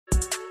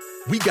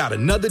We got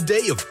another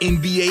day of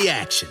NBA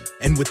action.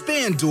 And with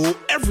FanDuel,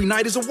 every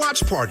night is a watch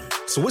party.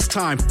 So it's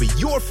time for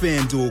your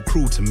FanDuel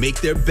crew to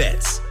make their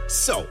bets.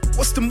 So,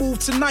 what's the move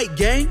tonight,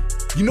 gang?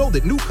 You know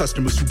that new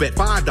customers who bet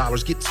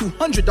 $5 get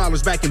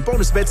 $200 back in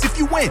bonus bets if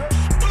you win.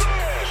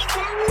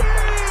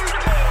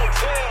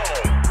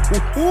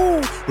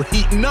 Woo-hoo, we're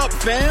heating up,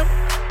 fam.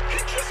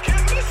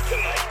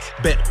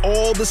 Bet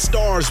all the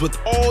stars with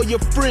all your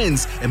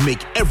friends and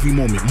make every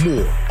moment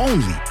more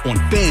only on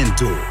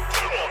FanDuel.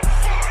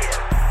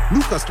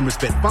 New customers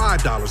bet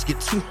 $5, get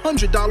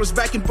 $200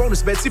 back in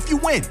bonus bets if you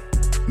win.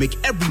 Make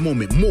every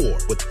moment more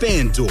with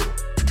FanDuel.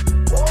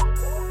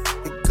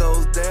 It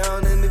goes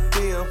down in the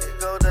DM.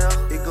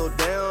 It go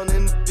down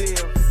in the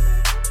DM.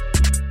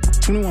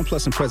 21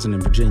 plus and present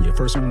in Virginia.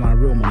 First online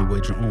real money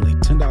wager only.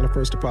 $10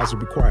 first deposit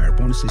required.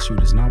 Bonus issued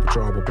is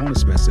non-withdrawable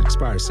bonus bets that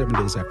expires 7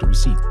 days after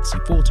receipt. See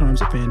full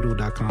terms at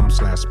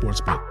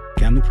FanDuel.com/sportsbook.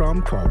 Gambling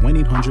problem? Call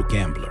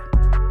 1-800-GAMBLER.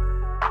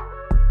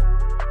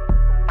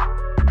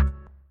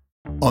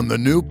 On the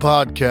new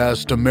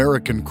podcast,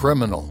 American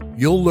Criminal,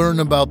 you'll learn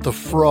about the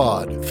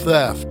fraud,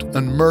 theft,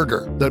 and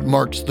murder that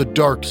marks the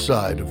dark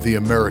side of the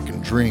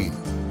American dream.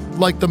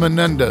 Like the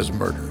Menendez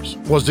murders.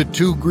 Was it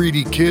two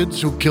greedy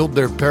kids who killed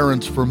their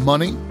parents for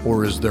money,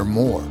 or is there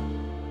more?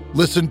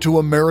 Listen to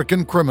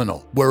American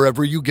Criminal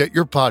wherever you get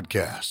your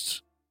podcasts.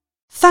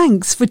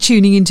 Thanks for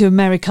tuning into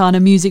Americana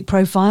Music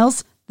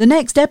Profiles. The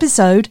next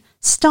episode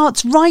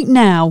starts right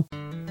now.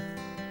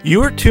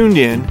 You are tuned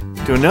in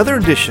to another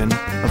edition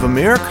of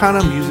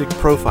Americana Music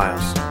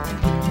Profiles,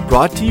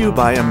 brought to you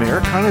by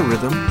Americana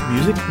Rhythm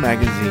Music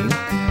Magazine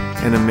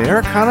and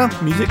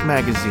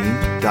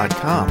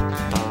AmericanaMusicMagazine.com.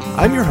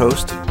 I'm your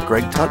host,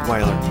 Greg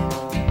Tutwiler.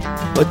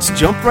 Let's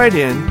jump right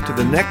in to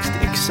the next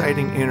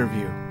exciting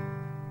interview.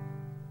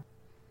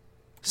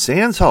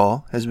 Sands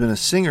Hall has been a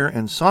singer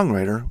and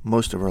songwriter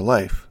most of her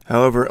life.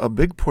 However, a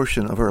big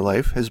portion of her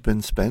life has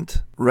been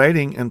spent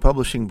writing and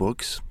publishing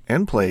books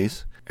and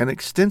plays, and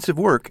extensive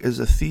work as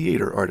a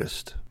theater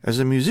artist. As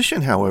a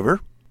musician,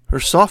 however, her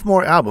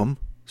sophomore album,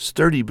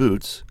 Sturdy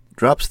Boots,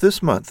 drops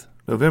this month,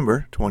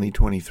 November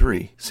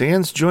 2023.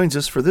 Sands joins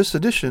us for this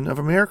edition of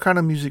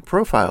Americana Music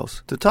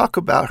Profiles to talk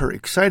about her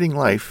exciting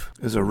life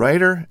as a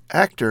writer,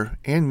 actor,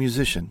 and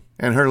musician,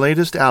 and her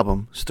latest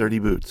album, Sturdy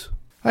Boots.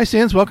 Hi,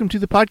 Sands. Welcome to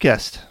the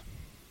podcast.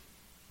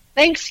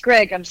 Thanks,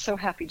 Greg. I'm so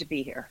happy to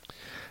be here.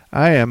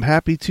 I am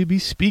happy to be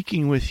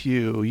speaking with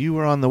you. You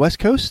are on the West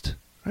Coast,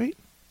 right?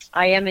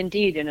 I am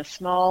indeed in a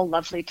small,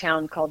 lovely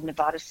town called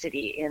Nevada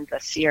City in the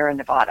Sierra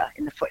Nevada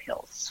in the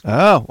foothills.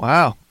 Oh,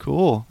 wow.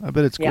 Cool. I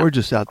bet it's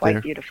gorgeous out there.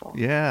 Quite beautiful.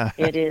 Yeah.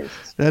 It is.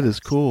 That is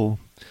cool.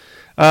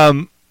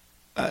 I'm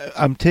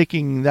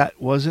taking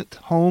that wasn't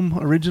home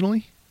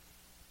originally?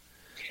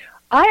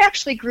 I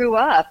actually grew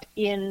up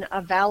in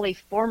a valley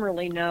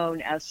formerly known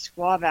as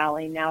Squaw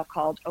Valley, now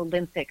called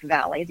Olympic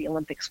Valley. The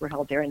Olympics were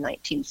held there in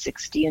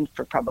 1960, and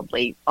for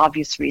probably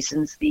obvious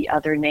reasons, the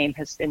other name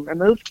has been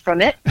removed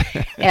from it.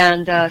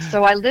 And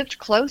so I lived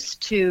close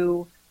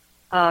to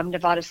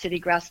Nevada City,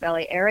 Grass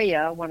Valley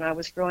area when I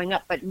was growing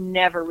up, but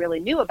never really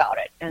knew about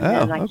it. And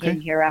then I came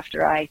here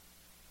after I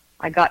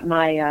got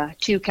my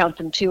two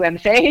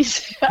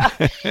MFAs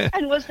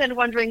and was then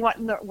wondering what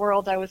in the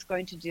world I was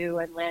going to do,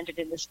 and landed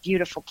in this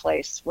beautiful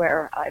place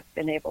where I've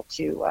been able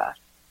to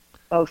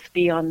both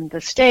be on the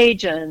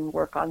stage and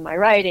work on my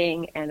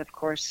writing and, of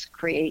course,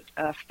 create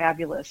a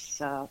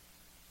fabulous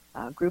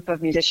group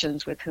of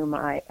musicians with whom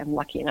I am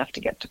lucky enough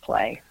to get to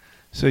play.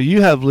 So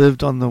you have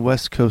lived on the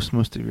West Coast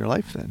most of your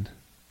life then?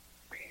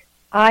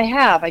 I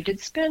have. I did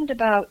spend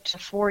about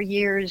 4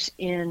 years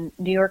in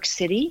New York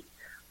City.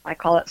 I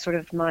call it sort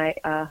of my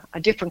a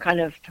different kind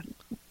of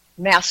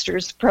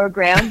master's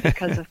program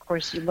because, of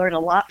course, you learn a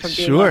lot from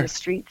being on the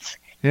streets.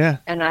 Yeah.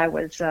 And I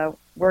was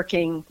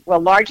working,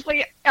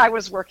 largely I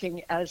was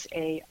working as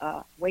a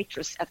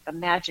waitress at the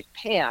Magic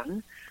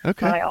Pan.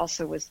 Okay. But I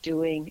also was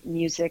doing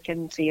music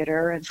and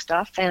theater and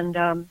stuff. And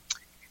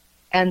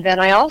then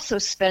I also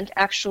spent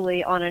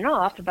actually on and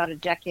off about a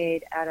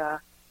decade at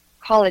a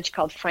college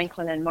called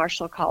Franklin and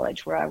Marshall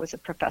College, where I was a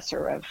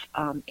professor of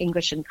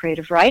English and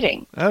creative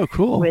writing. Oh,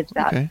 cool. With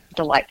that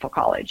delightful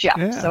college.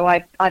 Yeah. So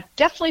I've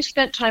definitely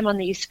spent time on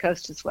the East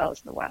Coast as well as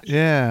the West.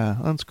 Yeah,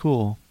 that's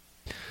cool.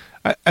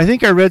 I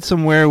think I read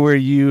somewhere where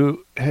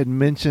you had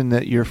mentioned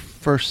that you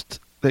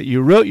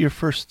wrote your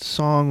first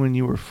song when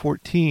you were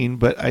 14,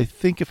 but I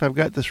think if I've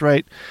got this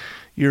right,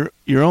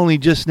 you're only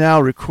just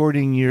now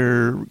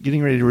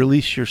getting ready to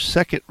release your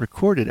second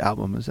recorded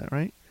album. Is that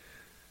right?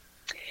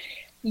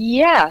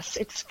 Yes,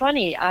 it's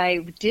funny.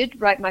 I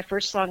did write my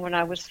first song when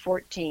I was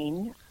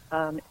 14.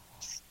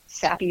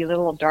 Sappy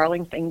little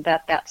darling thing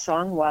that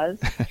song was.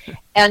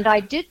 And I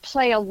did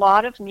play a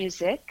lot of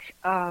music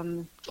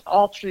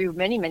all through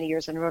many, many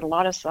years, and wrote a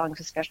lot of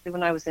songs, especially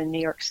when I was in New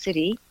York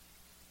City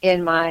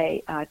in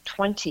my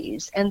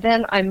 20s. And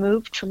then I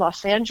moved to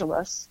Los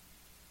Angeles,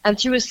 and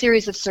through a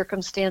series of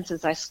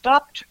circumstances, I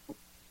stopped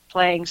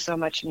playing so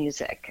much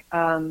music.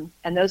 And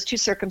those two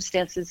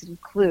circumstances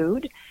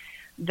include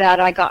that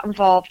I got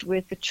involved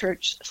with the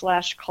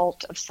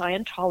church/cult of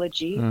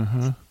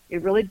Scientology,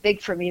 really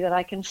big for me that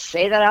I can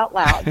say that out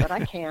loud, but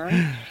I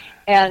can.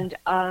 And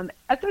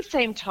at the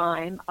same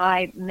time,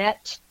 I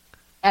met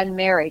and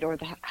married, or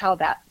how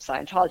that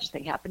Scientology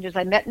thing happened, is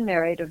I met and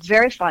married a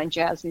very fine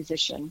jazz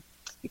musician.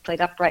 He played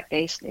upright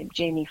bass named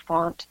Jamie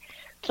Font,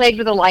 played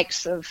with the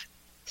likes of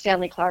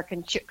Stanley Clarke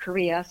and Chick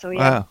Corea, so he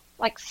had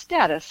like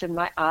status in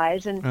my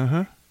eyes.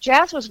 And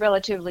jazz was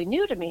relatively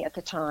new to me at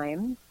the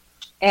time,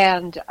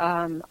 and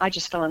I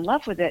just fell in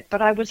love with it.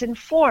 But I was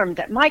informed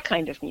that my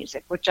kind of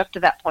music, which up to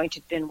that point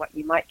had been what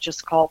you might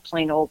just call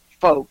plain old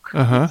folk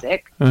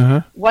music,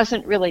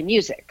 wasn't really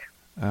music.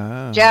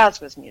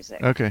 Jazz was music,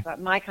 but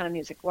my kind of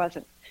music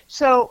wasn't.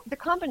 So the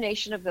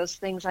combination of those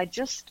things, I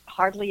just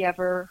hardly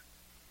ever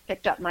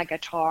picked up my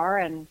guitar.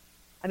 And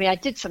I mean, I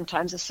did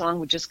sometimes. A song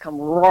would just come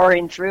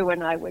roaring through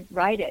and I would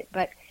write it.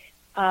 But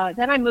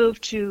then I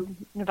moved to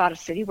Nevada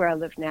City, where I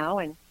live now,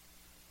 and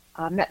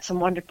met some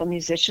wonderful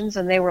musicians,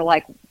 and they were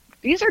like,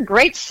 these are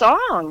great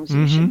songs,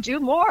 you should do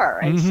more.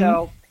 And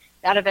so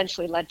that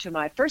eventually led to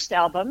my first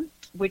album,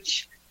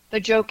 which the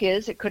joke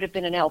is it could have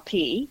been an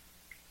LP.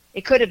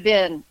 It could have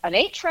been an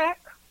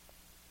 8-track,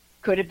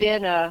 could have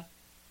been a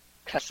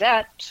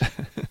cassette,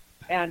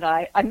 and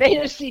I made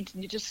a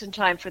CD just in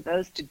time for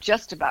those to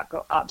just about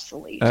go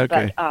obsolete.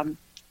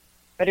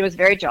 But it was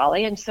very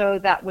jolly, and so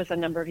that was a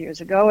number of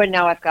years ago, and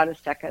now I've got a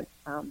second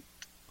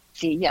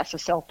a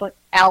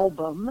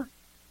self-album.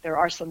 There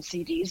are some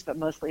CDs, but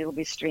mostly it'll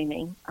be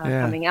streaming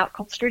coming out,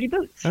 called Sturdy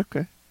Boots.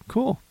 Okay,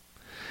 cool.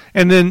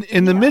 And then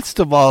in the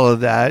midst of all of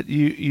that,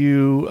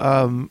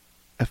 you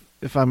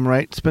if I'm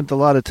right, spent a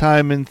lot of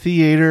time in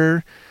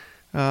theater,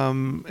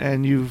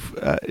 and you've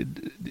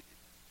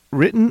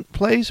written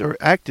plays or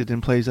acted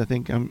in plays, I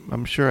think.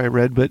 I'm sure I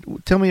read, but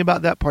tell me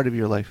about that part of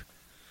your life.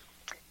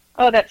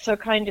 Oh, that's so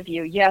kind of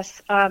you.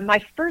 Yes. My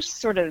first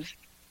sort of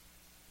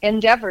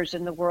endeavors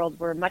in the world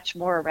were much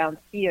more around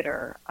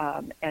theater,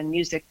 and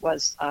music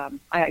was,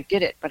 I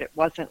did it, but it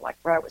wasn't like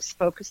where I was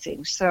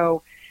focusing.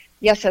 So,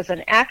 yes, as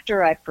an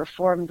actor, I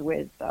performed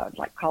with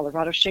like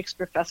Colorado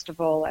Shakespeare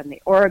Festival and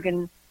the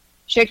Oregon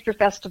Shakespeare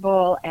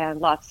Festival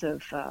and lots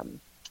of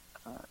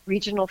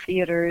regional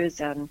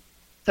theaters. And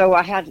so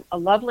I had a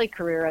lovely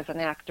career as an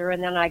actor,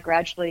 and then I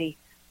gradually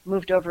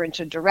moved over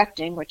into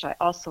directing, which I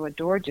also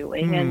adore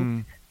doing.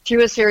 And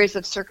through a series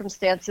of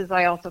circumstances,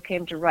 I also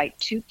came to write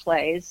 2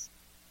 plays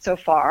so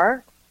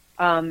far.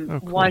 Cool.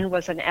 One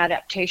was an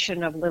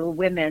adaptation of Little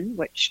Women,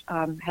 which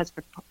has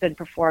been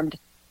performed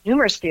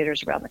numerous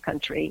theaters around the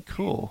country.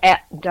 Cool.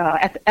 At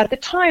the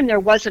time, there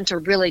wasn't a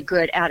really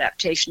good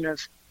adaptation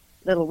of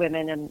Little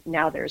Women, and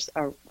now there's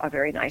a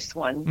very nice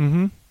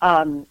one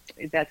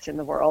that's in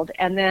the world.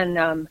 And then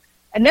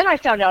I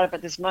found out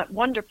about this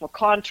wonderful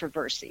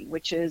controversy,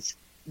 which is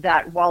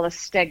that Wallace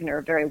Stegner,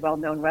 a very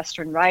well-known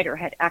Western writer,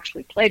 had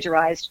actually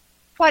plagiarized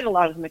quite a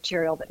lot of the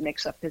material that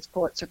makes up his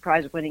Pulitzer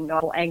Prize-winning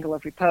novel Angle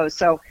of Repose.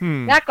 So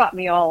that got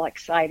me all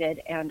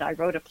excited, and I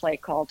wrote a play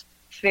called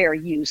Fair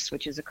Use,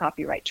 which is a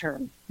copyright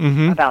term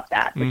about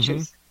that, which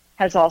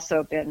has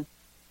also been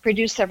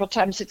produced several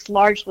times. It's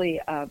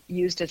largely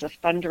used as a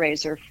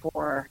fundraiser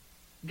for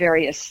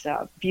various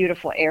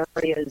beautiful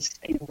areas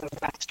in the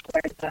West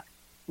where the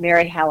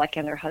Mary Halleck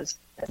and her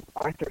husband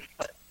Arthur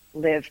Foote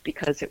live,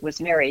 because it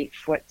was Mary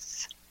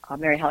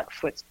Halleck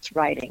Foote's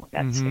writing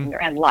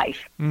and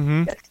life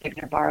that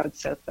Stegner borrowed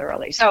so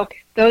thoroughly. So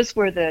those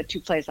were the 2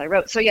 plays I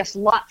wrote. So yes,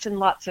 lots and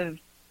lots of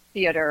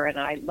theater, and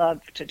I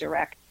love to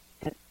direct.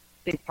 A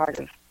big part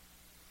of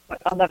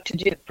what I love to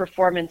do.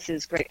 Performance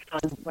is great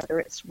fun, whether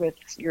it's with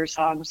your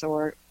songs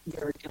or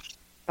you're just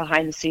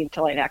behind the scenes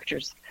telling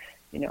actors,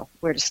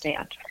 where to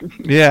stand.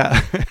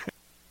 Yeah.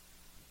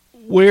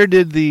 Where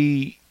did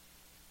the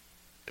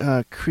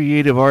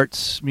creative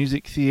arts,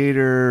 music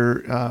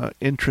theater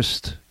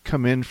interest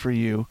come in for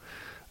you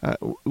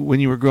when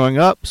you were growing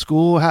up?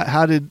 School?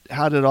 How did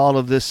all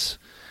of this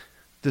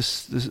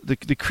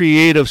the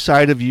creative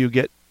side of you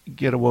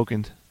get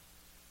awoken?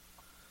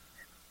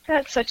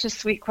 That's such a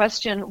sweet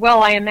question.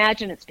 Well, I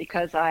imagine it's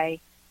because I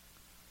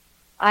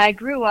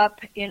grew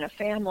up in a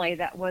family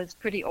that was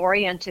pretty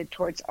oriented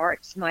towards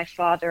arts. My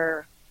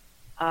father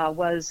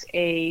was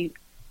a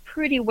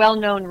pretty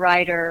well-known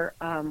writer,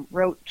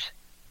 wrote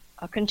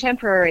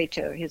contemporary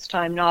to his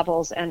time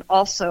novels and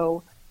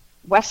also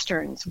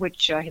Westerns,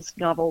 which his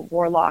novel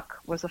Warlock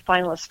was a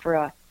finalist for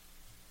a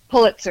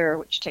Pulitzer,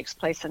 which takes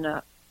place in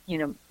a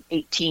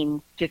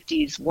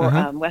 1850s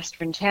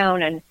Western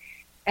town,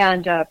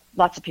 and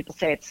lots of people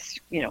say it's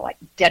like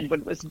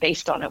Deadwood was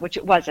based on it, which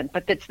it wasn't,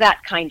 but it's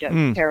that kind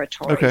of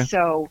territory. Okay.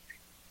 So,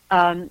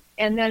 and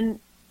then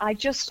I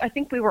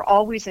think we were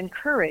always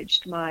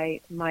encouraged, my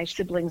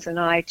siblings and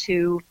I,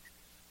 to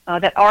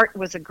that art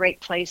was a great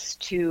place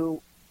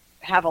to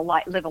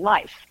live a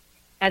life.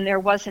 And there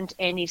wasn't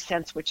any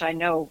sense, which I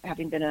know,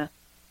 having been a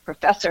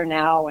professor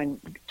now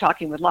and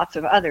talking with lots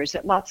of others,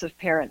 that lots of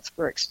parents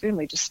were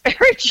extremely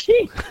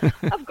disparaging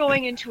of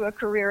going into a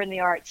career in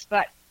the arts.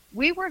 But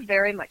we were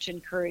very much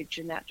encouraged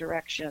in that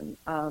direction,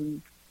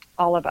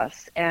 all of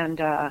us. And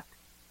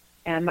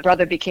my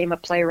brother became a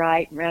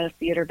playwright and ran a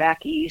theater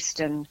back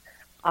east, and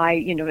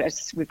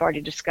as we've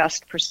already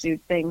discussed,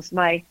 pursued things.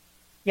 My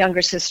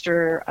younger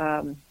sister,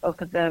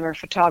 both of them are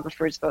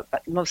photographers, but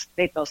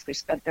they've mostly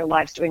spent their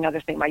lives doing other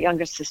things. My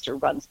youngest sister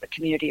runs the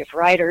Community of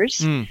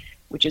Writers,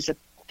 which is a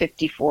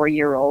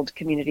 54-year-old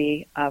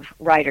community of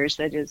writers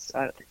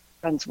that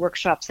runs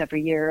workshops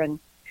every year. And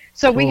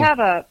so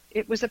cool.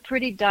 It was a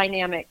pretty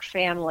dynamic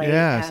family.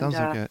 Yeah, and, sounds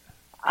like it.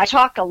 I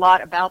talk a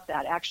lot about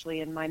that actually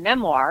in my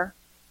memoir,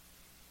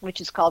 which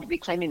is called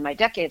Reclaiming My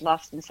Decade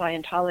Lost in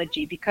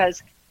Scientology,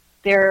 because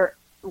there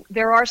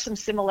are some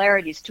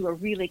similarities to a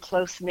really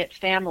close-knit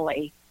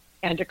family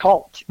and a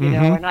cult,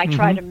 and I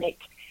try to make,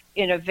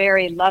 in a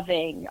very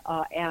loving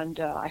and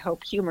I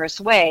hope humorous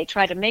way,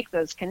 try to make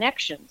those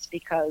connections,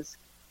 because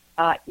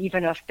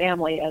even a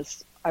family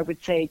as, I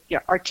would say,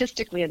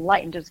 artistically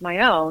enlightened as my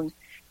own,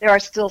 there are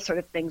still sort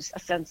of things, a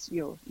sense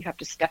you have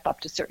to step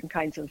up to certain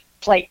kinds of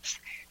plates.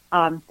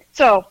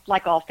 So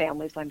like all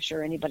families, I'm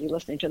sure anybody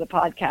listening to the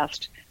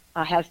podcast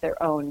has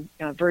their own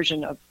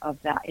version of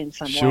that in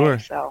some way.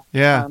 So,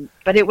 yeah.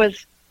 But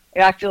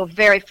I feel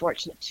very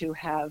fortunate to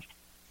have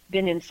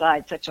been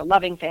inside such a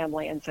loving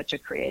family and such a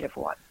creative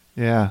one.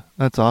 Yeah,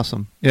 that's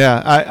awesome.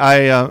 Yeah,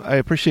 I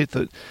appreciate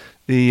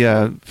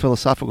the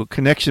philosophical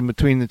connection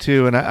between the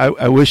two, and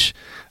I wish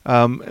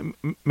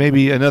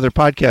maybe another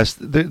podcast.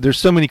 There's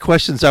so many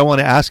questions I want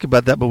to ask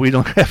about that, but we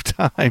don't have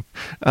time.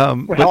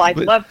 I'd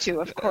love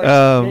to, of course,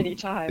 any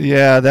time.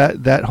 Yeah,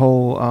 that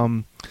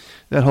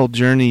whole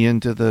journey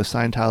into the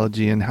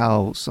Scientology and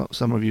how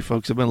some of you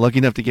folks have been lucky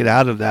enough to get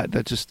out of that.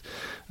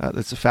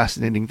 That's a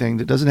fascinating thing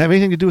that doesn't have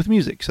anything to do with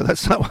music. So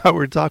that's not why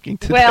we're talking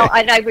today. Well,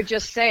 and I would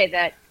just say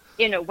that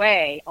in a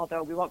way,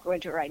 although we won't go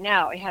into it right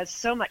now, it has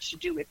so much to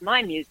do with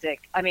my music.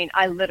 I mean,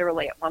 I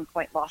literally at one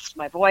point lost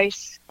my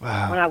voice when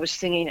I was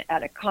singing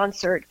at a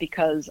concert,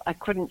 because I'd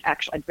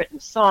written a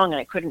song and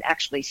I couldn't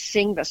actually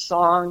sing the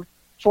song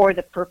for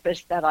the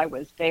purpose that I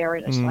was there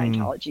in a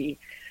Scientology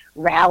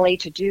rally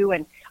to do.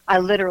 And I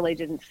literally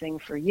didn't sing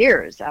for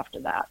years after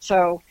that.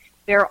 So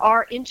there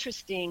are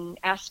interesting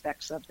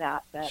aspects of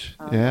that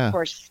of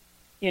course,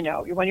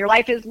 when your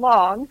life is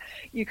long,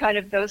 you kind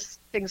of, those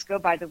things go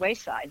by the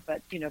wayside.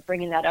 But,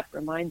 bringing that up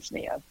reminds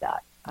me of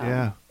that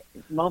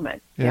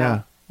moment.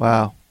 Yeah.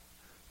 Wow.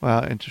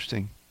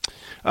 Interesting.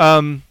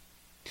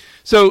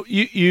 So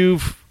you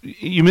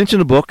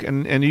mentioned a book,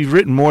 and you've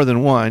written more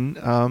than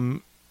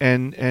one,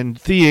 and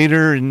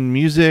theater and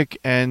music.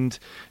 And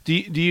do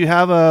you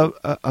have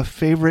a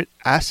favorite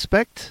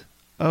aspect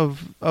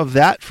of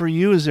that for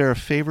you? Is there a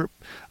favorite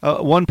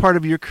one part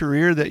of your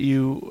career that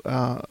you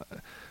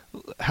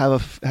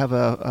have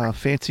a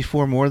fancy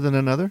for more than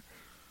another?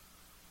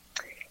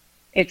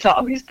 It's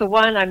always the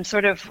one I'm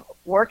sort of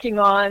working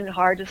on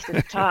hardest at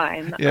the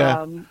time.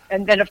 Yeah.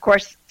 And then, of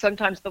course,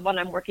 sometimes the one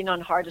I'm working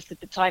on hardest at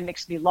the time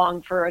makes me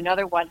long for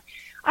another one.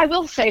 I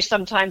will say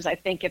sometimes I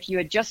think if you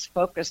had just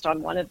focused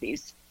on one of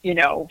these,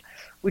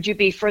 would you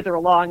be further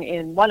along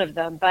in one of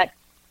them? But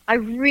I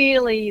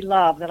really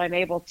love that I'm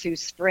able to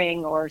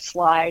spring or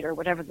slide or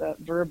whatever the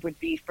verb would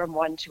be from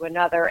one to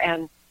another,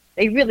 and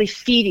they really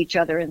feed each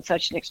other in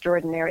such an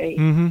extraordinary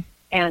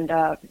and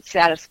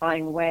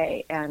satisfying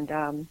way. And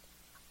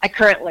I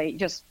currently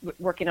just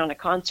working on a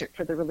concert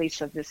for the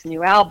release of this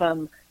new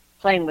album,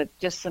 playing with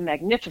just some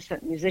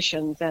magnificent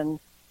musicians, and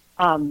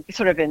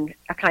sort of in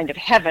a kind of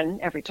heaven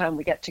every time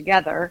we get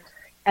together.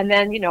 And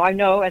then, I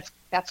know as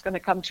that's going to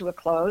come to a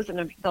close,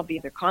 and there'll be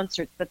other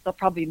concerts, but they'll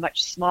probably be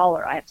much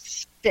smaller. I have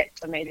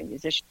 6 amazing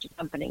musicians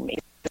accompanying me.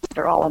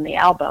 They're all on the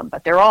album,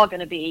 but they're all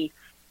going to be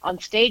on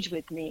stage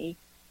with me.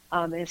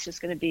 And it's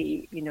just going to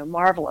be,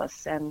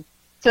 marvelous. And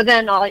so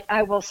then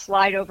I will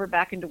slide over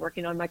back into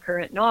working on my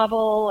current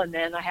novel, and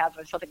then I have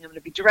something I'm going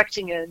to be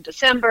directing in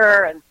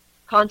December, and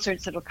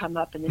concerts that'll come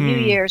up in the new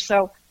year.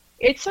 So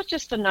it's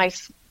just a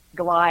nice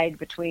glide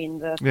between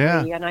the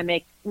three, and I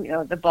make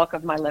the bulk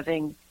of my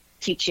living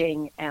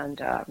teaching and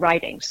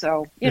writing.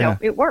 So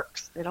it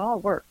works. It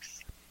all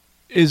works.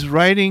 Is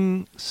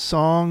writing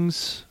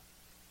songs,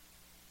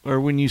 or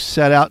when you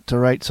set out to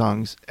write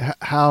songs,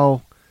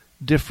 how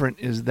different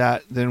is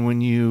that than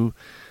when you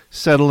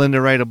settle in to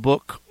write a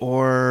book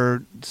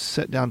or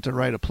sit down to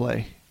write a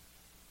play?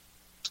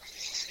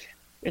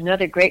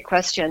 Another great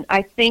question.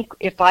 I think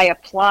if I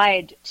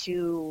applied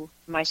to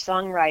my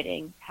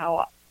songwriting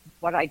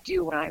what I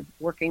do when I'm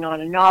working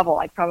on a novel,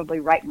 I'd probably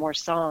write more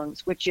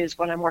songs, which is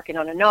when I'm working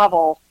on a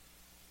novel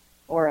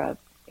or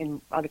in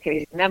other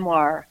cases,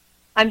 memoir,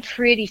 I'm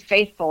pretty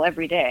faithful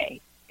every day.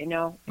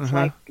 It's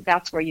like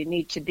that's where you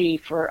need to be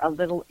for a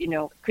little,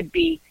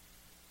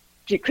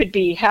 it could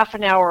be half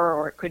an hour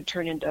or it could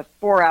turn into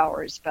 4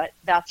 hours, but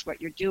that's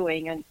what you're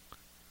doing. And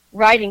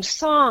writing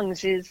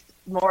songs is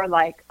more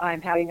like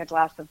I'm having a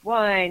glass of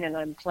wine and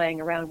I'm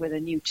playing around with a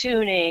new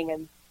tuning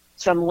and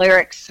some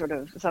lyrics, sort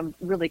of some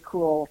really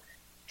cool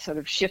sort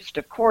of shift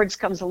of chords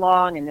comes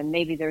along, and then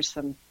maybe there's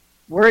some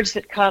words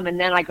that come, and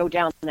then I go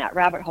down that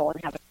rabbit hole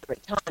and have a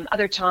great time.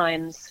 Other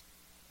times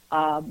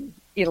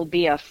it'll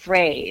be a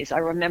phrase. I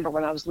remember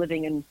when I was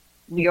living in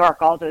New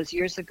York all those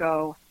years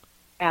ago,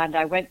 And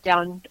I went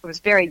down, I was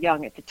very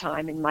young at the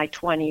time, in my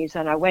 20s,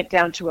 and I went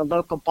down to a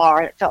local bar,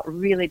 and it felt a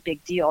really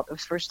big deal. It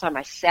was the first time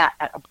I sat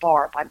at a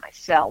bar by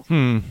myself.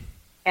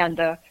 And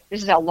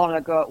this is how long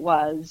ago it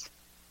was.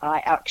 I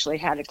actually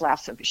had a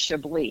glass of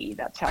Chablis.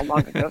 That's how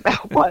long ago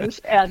that was.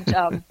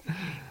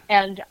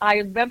 And I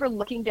remember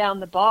looking down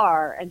the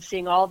bar and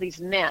seeing all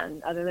these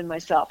men, other than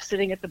myself,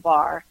 sitting at the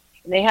bar,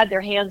 and they had their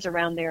hands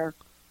around their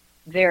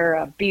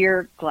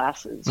beer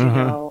glasses, you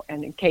know,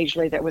 and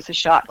occasionally there was a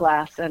shot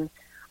glass. And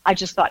I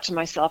just thought to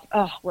myself,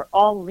 oh, we're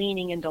all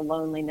leaning into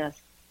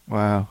loneliness.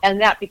 Wow. And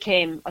that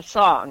became a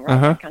song,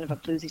 right? Kind of a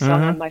bluesy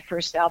song on my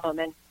first album.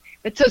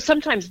 But so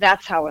sometimes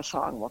that's how a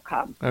song will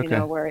come, you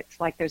know, where it's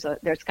like there's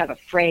kind of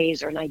a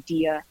phrase or an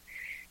idea.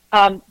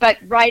 But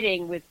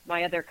writing, with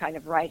my other kind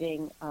of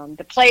writing,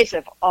 the plays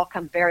have all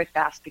come very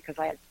fast because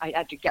I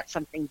had to get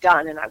something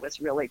done, and I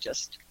was really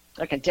just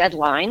like a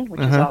deadline,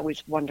 which is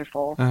always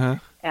wonderful.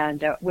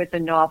 And with the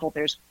novel,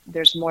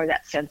 there's more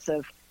that sense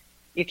of,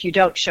 if you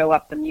don't show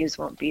up, the muse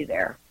won't be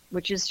there,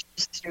 which is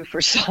just true for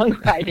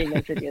songwriting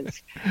as it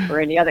is for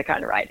any other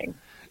kind of writing.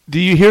 Do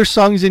you hear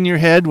songs in your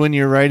head when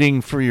you're writing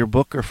for your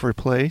book or for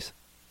plays?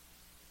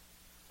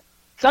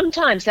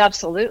 Sometimes,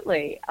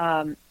 absolutely.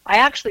 I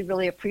actually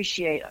really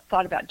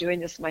thought about doing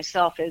this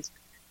myself, is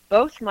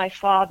both my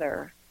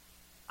father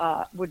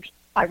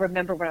I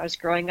remember when I was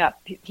growing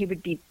up, he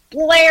would be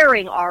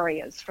blaring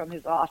arias from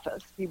his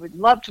office. He would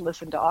love to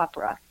listen to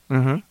opera.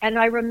 And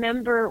I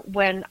remember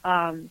when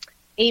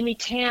Amy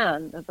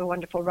Tan, the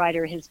wonderful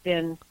writer, has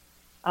been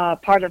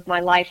part of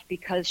my life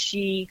because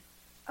she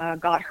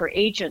got her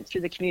agent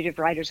through the community of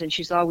writers, and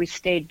she's always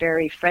stayed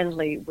very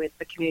friendly with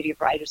the community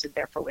of writers and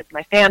therefore with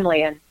my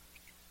family. And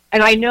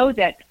I know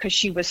that because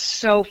she was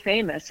so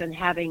famous and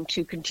having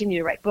to continue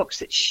to write books,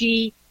 that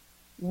she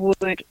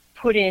would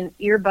put in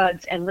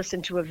earbuds and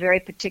listen to a very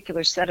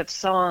particular set of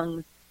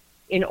songs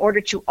in order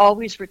to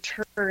always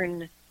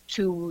return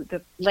to the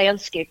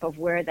landscape of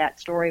where that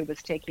story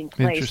was taking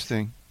place.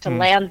 Interesting. To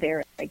land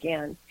there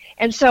again.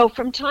 And so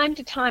from time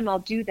to time I'll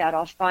do that.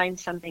 I'll find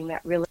something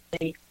that really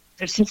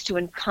seems to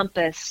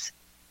encompass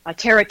a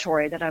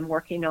territory that I'm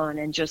working on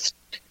and just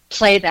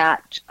play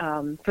that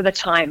for the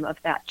time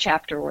of that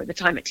chapter or the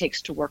time it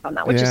takes to work on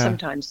that, which is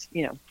sometimes,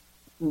 you know,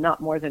 not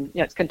more than, you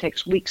know, it's going to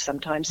take weeks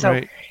sometimes.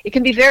 So it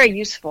can be very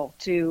useful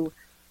to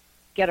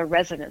get a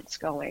resonance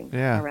going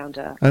around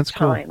a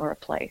time or a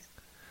place.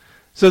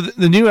 So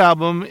the new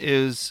album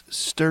is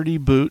Sturdy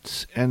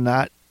Boots, and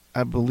that,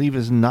 I believe,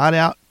 is not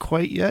out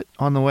quite yet,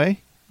 on the way,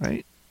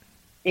 right?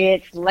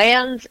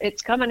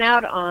 It's coming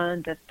out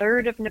on the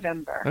 3rd of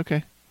November.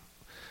 Okay.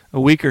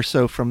 A week or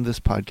so from this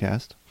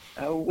podcast.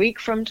 A week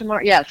from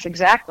tomorrow. Yes,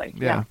 exactly.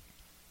 Yeah.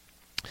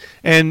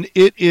 And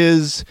it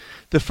is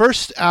the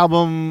first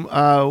album,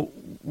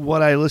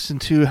 what I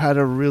listened to had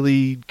a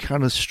really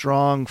kind of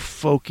strong,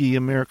 folky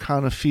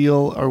Americana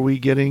feel. Are we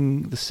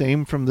getting the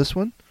same from this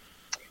one?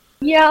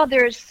 Yeah,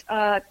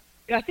 I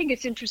think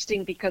it's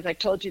interesting because I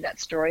told you that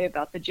story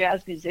about the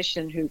jazz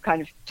musician who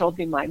kind of told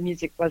me my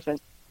music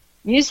wasn't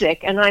music,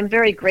 and I'm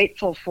very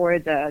grateful for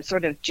the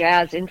sort of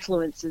jazz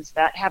influences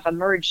that have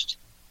emerged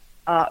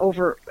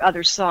over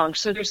other songs.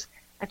 So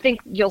I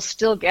think you'll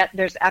still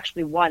there's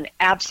actually one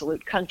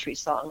absolute country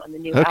song on the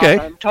new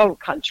album, total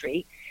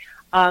country,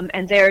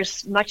 and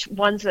there's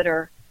ones that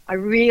I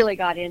really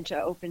got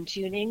into open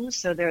tunings,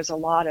 so there's a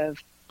lot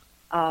of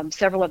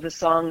several of the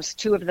songs,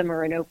 2 of them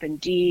are in open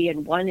D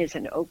and 1 is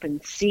in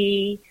open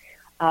C,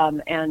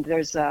 and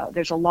there's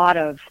a lot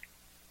of,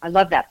 I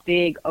love that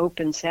big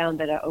open sound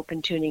that an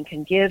open tuning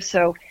can give.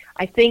 So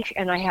I think,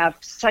 and I have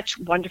such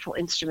wonderful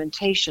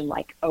instrumentation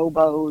like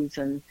oboes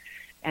and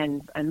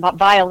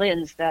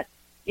violins, that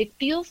it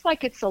feels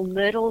like it's a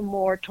little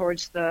more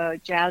towards the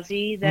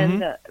jazzy than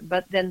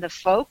the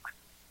folk,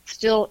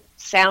 still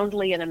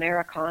soundly in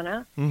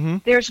Americana.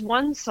 There's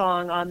one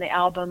song on the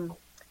album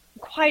I'm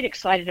quite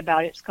excited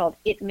about. It's called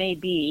It May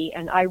Be,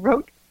 and I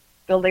wrote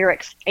the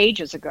lyrics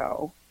ages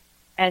ago,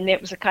 and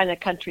it was a kind of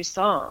country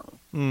song.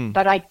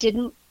 But I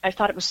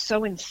thought it was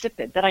so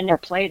insipid that I never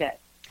played it.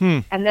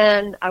 And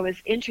then I was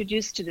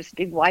introduced to this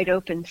big wide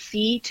open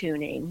C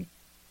tuning,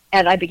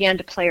 and I began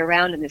to play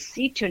around in this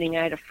C tuning.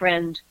 I had a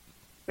friend,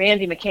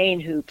 Randy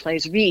McCain, who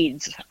plays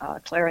reeds,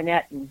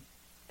 clarinet and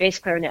bass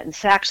clarinet and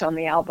sax on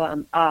the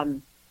album.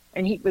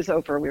 And he was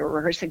over, we were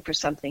rehearsing for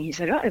something. He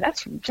said, oh, that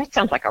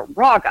sounds like a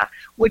raga,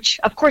 which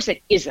of course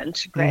it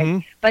isn't,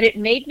 Greg, but it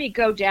made me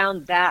go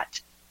down that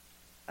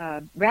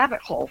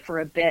rabbit hole for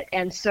a bit.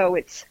 And so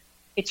it's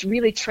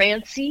really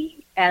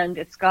trancy, and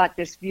it's got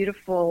this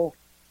beautiful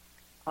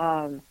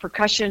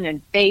percussion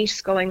and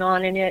bass going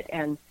on in it,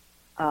 and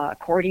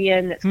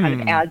accordion that kind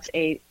of adds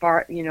a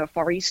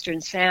Far Eastern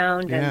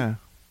sound and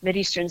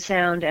Mid-Eastern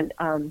sound. And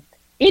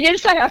it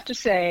is, I have to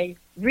say,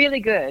 really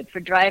good for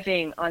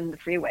driving on the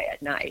freeway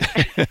at night.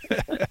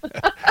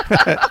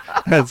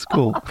 That's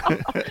cool.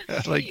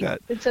 I like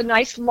that. It's a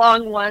nice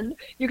long one.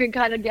 You can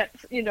kind of get,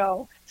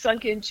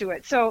 sunk into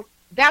it. So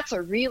that's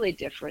a really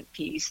different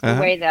piece. The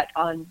way that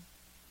on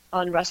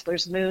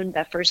Rustler's Moon,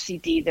 that first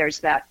CD, there's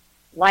that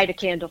Light a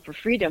Candle for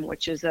Freedom,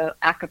 which is a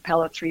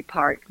cappella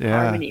 3-part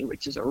harmony,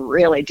 which is a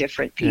really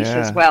different piece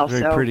as well.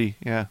 Very so pretty.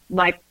 Yeah.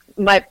 My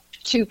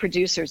 2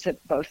 producers have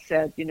both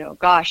said,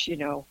 gosh,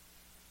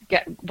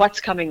 get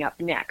what's coming up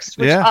next,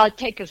 which I'll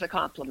take as a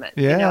compliment.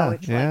 Yeah.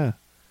 It's like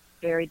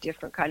very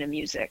different kind of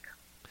music.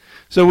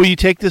 So will you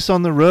take this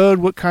on the road?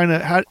 What kind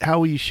of how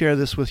will you share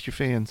this with your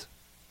fans?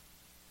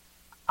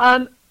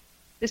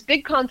 This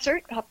big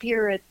concert up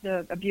here at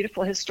a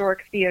beautiful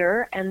historic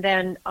theater, and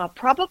then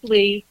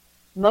probably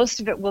most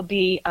of it will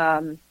be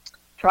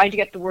trying to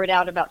get the word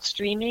out about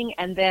streaming,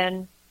 and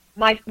then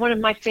one of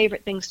my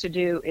favorite things to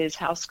do is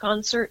house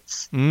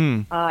concerts.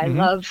 I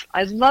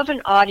love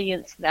an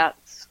audience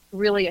that's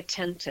really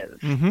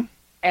attentive,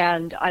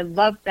 and I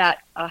love that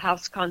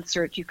house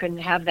concert. You can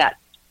have that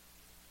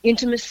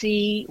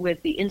intimacy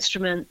with the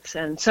instruments,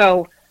 and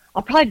so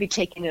I'll probably be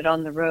taking it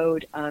on the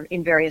road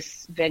in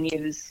various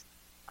venues,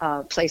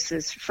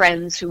 places,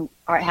 friends who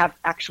have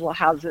actual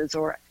houses,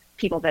 or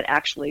people that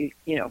actually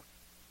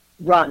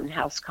run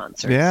house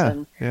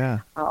concerts.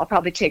 I'll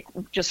probably take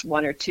just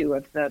 1 or 2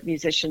 of the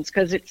musicians,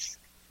 because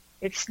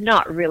it's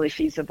not really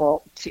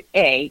feasible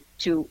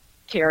to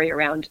carry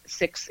around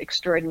 6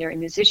 extraordinary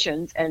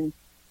musicians, and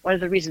one of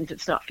the reasons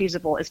it's not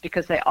feasible is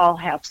because they all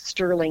have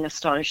sterling,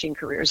 astonishing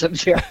careers of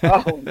their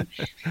own.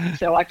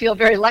 So I feel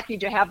very lucky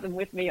to have them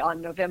with me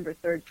on November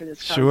 3rd for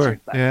this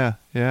concert. But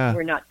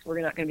we're not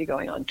going to be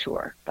going on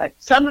tour. But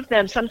some of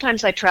them,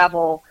 sometimes I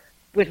travel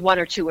with 1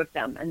 or 2 of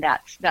them, and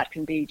that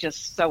can be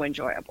just so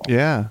enjoyable.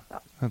 Yeah,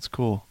 that's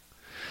cool.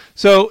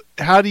 So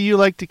how do you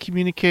like to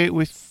communicate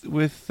with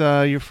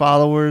your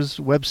followers?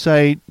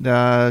 Website,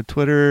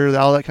 Twitter,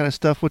 all that kind of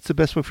stuff? What's the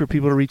best way for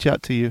people to reach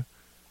out to you?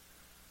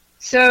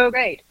 So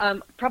great.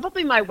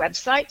 Probably my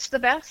website's the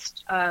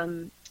best.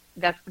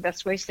 That's the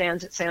best way,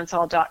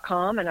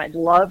 sands@sandshall.com, and I'd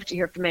love to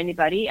hear from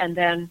anybody. And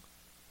then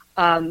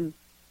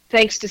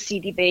thanks to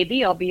CD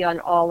Baby, I'll be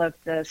on all of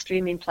the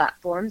streaming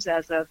platforms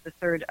as of the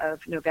 3rd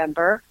of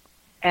November.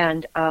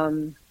 And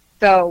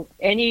so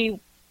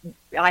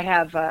I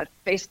have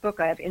Facebook,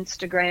 I have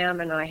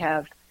Instagram, and I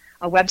have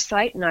a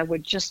website, and I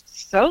would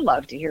just so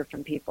love to hear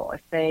from people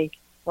if they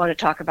want to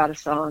talk about a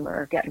song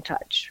or get in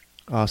touch.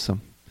 Awesome.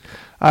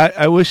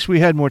 I wish we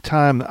had more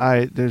time.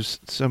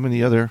 There's so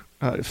many other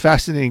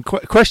fascinating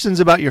questions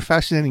about your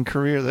fascinating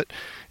career that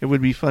it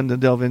would be fun to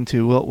delve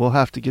into. We'll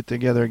have to get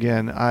together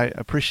again. I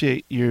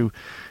appreciate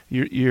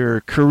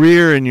your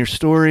career and your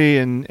story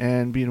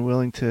and being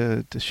willing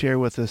to share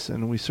with us,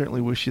 and we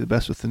certainly wish you the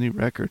best with the new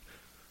record.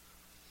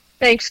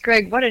 Thanks,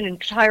 Greg. What an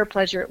entire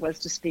pleasure it was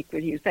to speak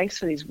with you. Thanks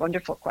for these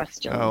wonderful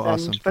questions. Oh,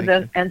 awesome.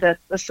 And the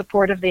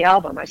support of the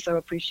album. I so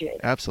appreciate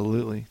it.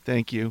 Absolutely.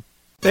 Thank you.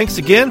 Thanks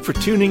again for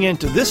tuning in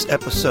to this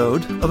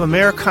episode of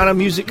Americana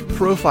Music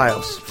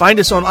Profiles. Find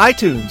us on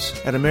iTunes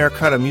at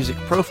Americana Music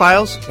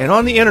Profiles and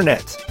on the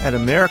internet at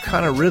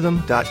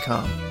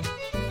AmericanaRhythm.com.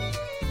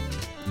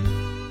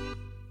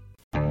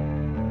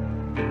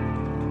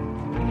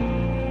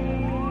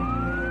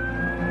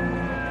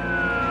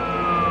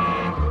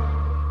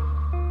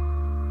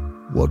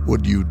 What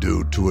would you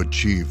do to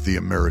achieve the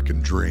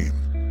American dream?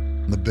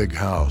 The big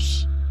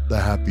house,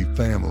 the happy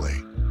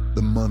family,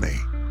 the money.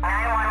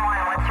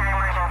 911, what's your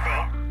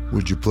emergency?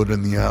 Would you put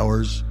in the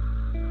hours?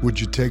 Would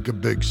you take a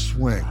big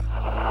swing?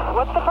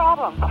 What's the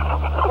problem?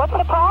 What's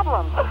the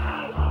problem?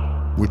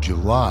 Would you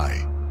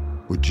lie?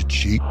 Would you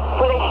cheat? Would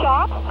I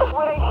shop?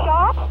 Would I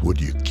shop? Would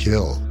you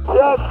kill?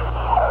 Yes.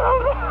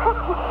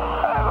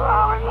 My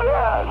mom and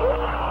dad.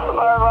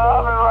 My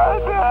mom and my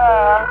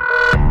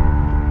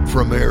dad.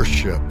 From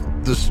Airship,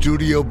 the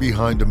studio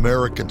behind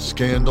American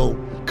Scandal,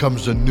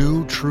 comes a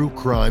new true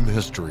crime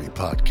history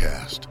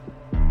podcast.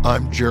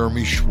 I'm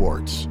Jeremy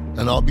Schwartz,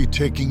 and I'll be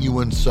taking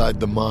you inside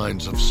the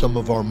minds of some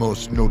of our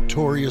most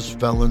notorious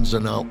felons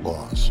and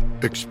outlaws,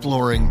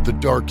 exploring the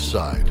dark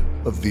side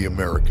of the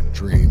American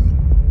dream.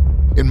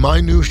 In my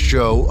new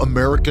show,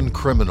 American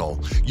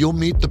Criminal, you'll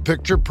meet the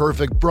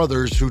picture-perfect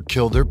brothers who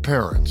killed their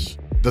parents,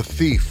 the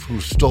thief who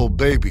stole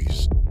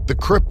babies, the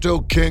crypto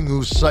king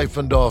who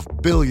siphoned off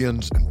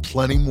billions, and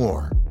plenty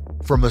more.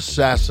 From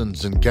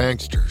assassins and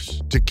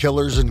gangsters to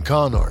killers and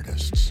con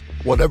artists.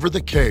 Whatever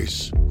the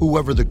case,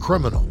 whoever the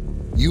criminal,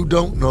 you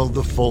don't know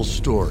the full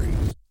story.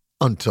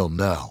 Until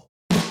now.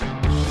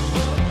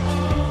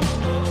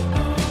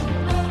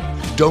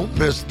 Don't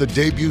miss the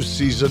debut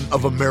season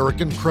of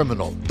American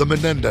Criminal, The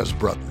Menendez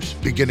Brothers,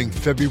 beginning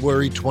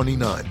February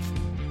 29th.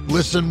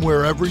 Listen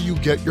wherever you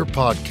get your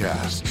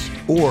podcasts,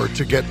 or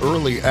to get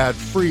early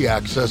ad-free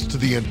access to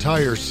the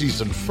entire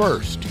season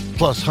first,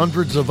 plus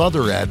hundreds of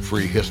other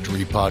ad-free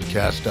history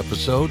podcast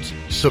episodes,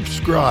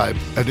 subscribe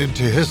at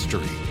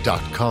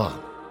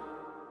IntoHistory.com.